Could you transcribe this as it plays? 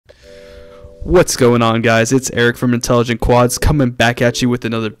What's going on, guys? It's Eric from Intelligent Quads coming back at you with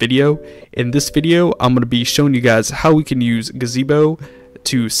another video. In this video, I'm going to be showing you guys how we can use Gazebo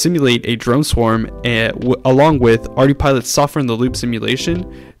to simulate a drone swarm along with Ardupilot's software-in-the-loop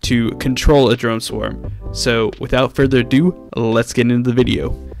simulation to control a drone swarm. So without further ado, let's get into the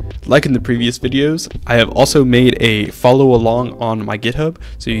video. Like in the previous videos, I have also made a follow along on my GitHub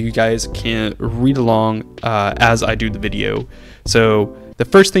so you guys can read along as I do the video. So the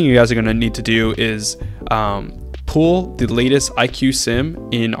first thing you guys are going to need to do is pull the latest IQ sim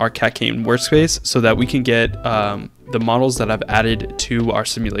in our CatCam workspace so that we can get the models that I've added to our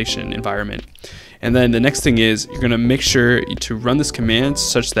simulation environment. And then the next thing is you're going to make sure to run this command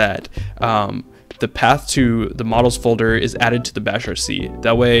such that the path to the models folder is added to the bashrc.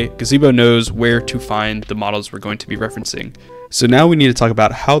 That way Gazebo knows where to find the models we're going to be referencing. So now we need to talk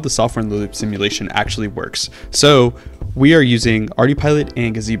about how the software-in-the-loop simulation actually works. So we are using Ardupilot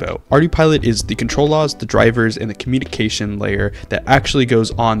and Gazebo. Ardupilot is the control laws, the drivers, and the communication layer that actually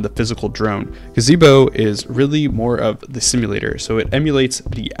goes on the physical drone. Gazebo is really more of the simulator. So it emulates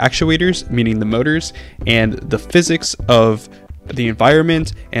the actuators, meaning the motors, and the physics of the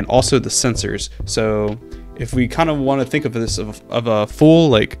environment and also the sensors. So if we kind of want to think of this of a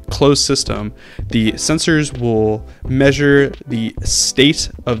full closed system, the sensors will measure the state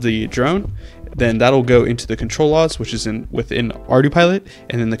of the drone, then that'll go into the control laws, which is within Ardupilot,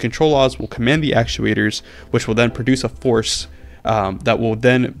 and then the control laws will command the actuators, which will then produce a force that will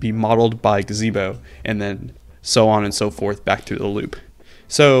then be modeled by Gazebo, and then so on and so forth back through the loop.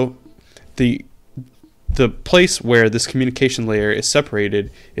 So the place where this communication layer is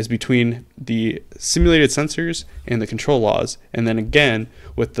separated is between the simulated sensors and the control laws, and then again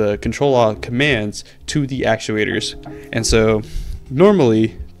with the control law commands to the actuators. And so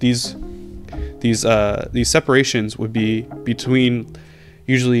normally these separations would be between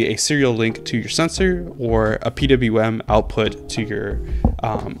usually a serial link to your sensor or a PWM output to your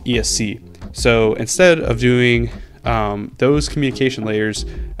ESC. So instead of doing those communication layers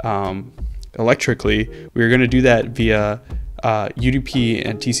electrically, we're going to do that via UDP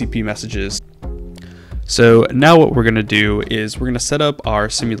and TCP messages. So now what we're going to do is we're going to set up our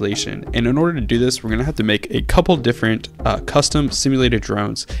simulation, and in order to do this we're going to have to make a couple different custom simulated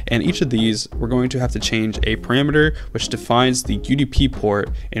drones, and each of these we're going to have to change a parameter which defines the UDP port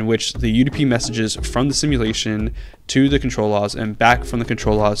in which the UDP messages from the simulation to the control laws and back from the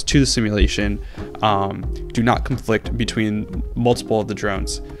control laws to the simulation do not conflict between multiple of the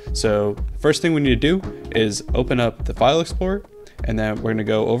drones. So first thing we need to do is open up the file explorer, and then we're going to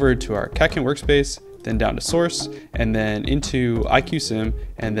go over to our CatCam workspace, then down to source, and then into IQ sim,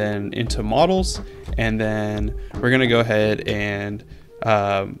 and then into models, and then we're going to go ahead and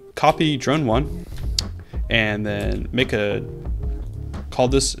copy drone 1 and then call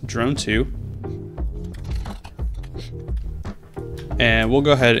this drone 2, and we'll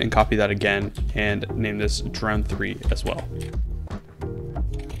go ahead and copy that again and name this drone 3 as well.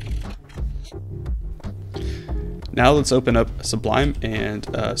 Now let's open up Sublime and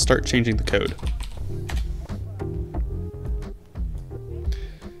start changing the code.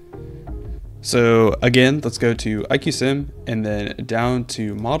 So again, let's go to IQ sim and then down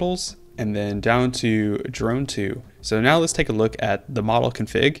to models and then down to drone 2. So now let's take a look at the model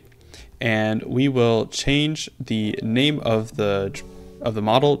config, and we will change the name of the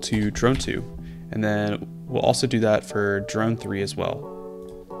model to drone 2, and then we'll also do that for drone 3 as well.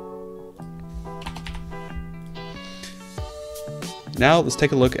 Now let's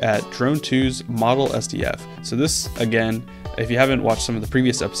take a look at drone 2's model SDF. So this, again, if you haven't watched some of the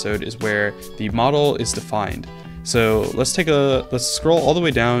previous episode, is where the model is defined. So let's scroll all the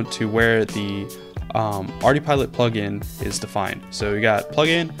way down to where the Ardupilot plugin is defined. So we got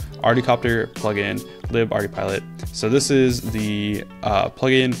plugin, Ardicopter plugin, lib Ardupilot. So this is the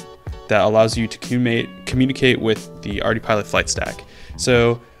plugin that allows you to communicate with the Ardupilot flight stack.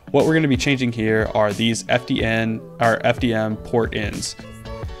 So what we're going to be changing here are these FDM port ins.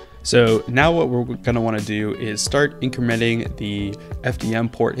 So now what we're going to want to do is start incrementing the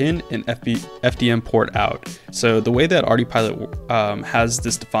FDM port in and FDM port out. So the way that Ardupilot has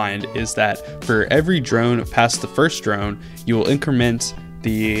this defined is that for every drone past the first drone, you will increment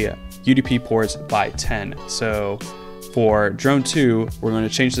the UDP ports by 10. So for drone 2, we're going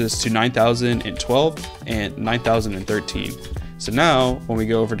to change this to 9012 and 9013. So now when we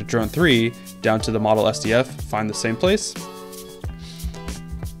go over to drone 3, down to the model SDF, find the same place,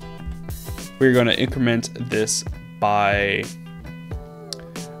 we're going to increment this by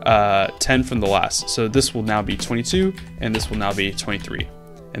 10 from the last. So this will now be 22 and this will now be 23.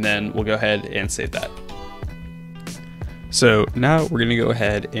 And then we'll go ahead and save that. So now we're going to go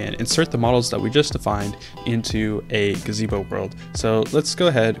ahead and insert the models that we just defined into a gazebo world. So let's go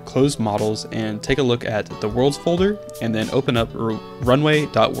ahead, close models, and take a look at the worlds folder, and then open up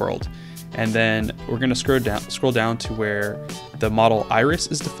runway.world. And then we're going to scroll down to where the model iris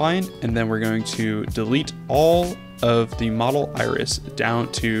is defined, and then we're going to delete all of the model iris down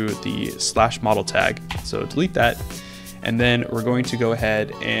to the /model tag. So delete that, and then we're going to go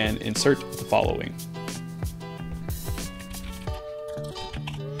ahead and insert the following.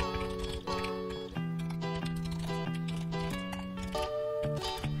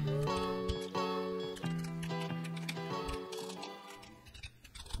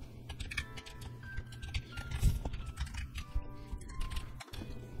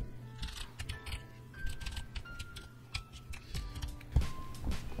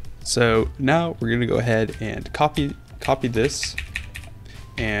 So now we're going to go ahead and copy this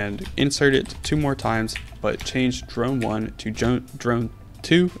and insert it 2 more times, but change drone 1 to drone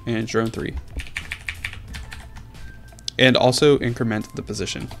 2 and drone 3. And also increment the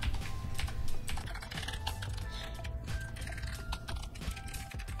position.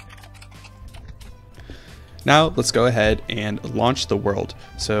 Now let's go ahead and launch the world.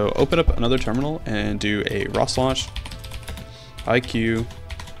 So open up another terminal and do a ROS launch, IQ,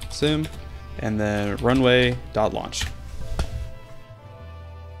 sim, and then runway.launch.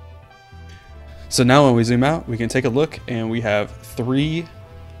 So now when we zoom out, we can take a look, and we have 3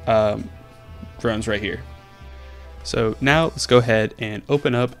 drones right here. So now let's go ahead and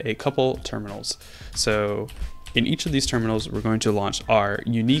open up a couple terminals. So in each of these terminals, we're going to launch our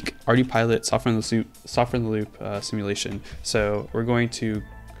unique Ardupilot software in the loop simulation. So we're going to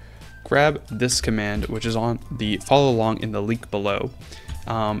grab this command, which is on the follow along in the link below.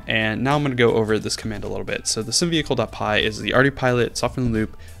 And now I'm going to go over this command a little bit. So the simvehicle.py is the Ardupilot software in the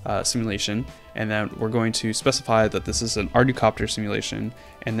loop simulation, and then we're going to specify that this is an Arducopter simulation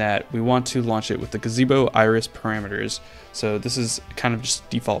and that we want to launch it with the gazebo iris parameters. So this is kind of just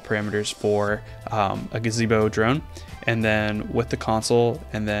default parameters for a gazebo drone, and then with the console,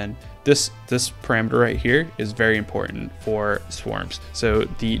 and then this parameter right here is very important for swarms. So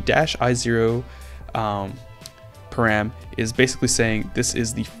the -I0 param is basically saying this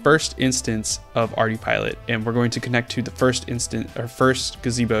is the first instance of Ardupilot, and we're going to connect to the first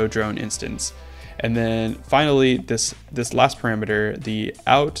gazebo drone instance. And then finally, this last parameter, the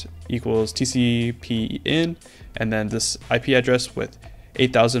out equals TCP in, and then this IP address with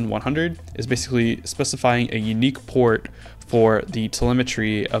 8100 is basically specifying a unique port for the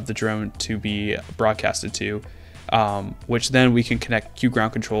telemetry of the drone to be broadcasted to, which then we can connect Q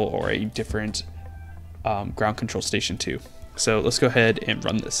ground control or a different ground control station to. So let's go ahead and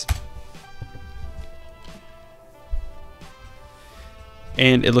run this.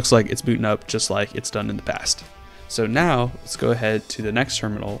 And it looks like it's booting up just like it's done in the past. So now let's go ahead to the next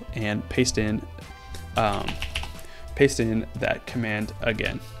terminal and paste in that command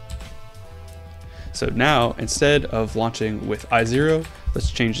again. So now instead of launching with I0,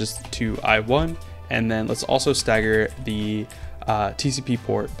 let's change this to I1, and then let's also stagger the TCP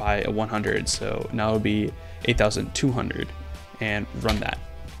port by 100. So now it would be 8200, and run that.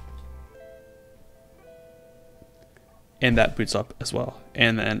 And that boots up as well.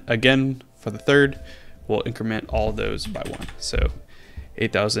 And then again for the third, we'll increment all of those by 1. So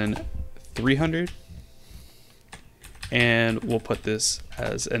 8300, and we'll put this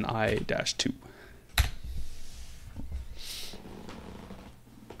as an I-2.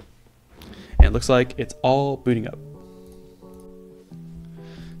 And it looks like it's all booting up.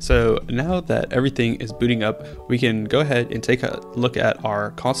 So now that everything is booting up, we can go ahead and take a look at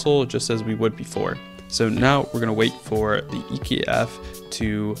our console just as we would before. So now we're going to wait for the EKF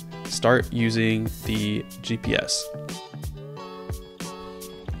to start using the GPS.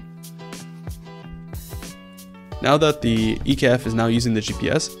 Now that the EKF is now using the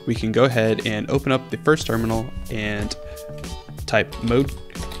GPS, we can go ahead and open up the first terminal and type mode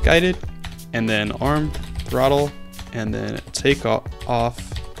guided, and then arm throttle, and then take off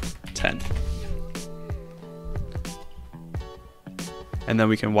 10. And then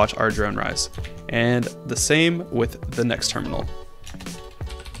we can watch our drone rise. And the same with the next terminal.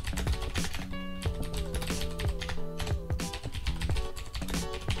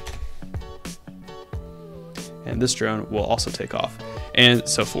 And this drone will also take off, and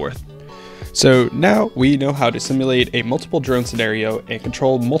so forth. So now we know how to simulate a multiple drone scenario and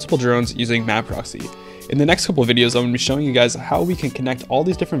control multiple drones using map proxy. In the next couple of videos, I'm going to be showing you guys how we can connect all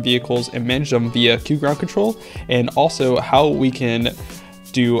these different vehicles and manage them via Q ground control, and also how we can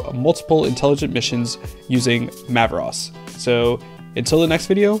do multiple intelligent missions using Mavros. So until the next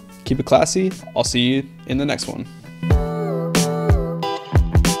video, keep it classy. I'll see you in the next one.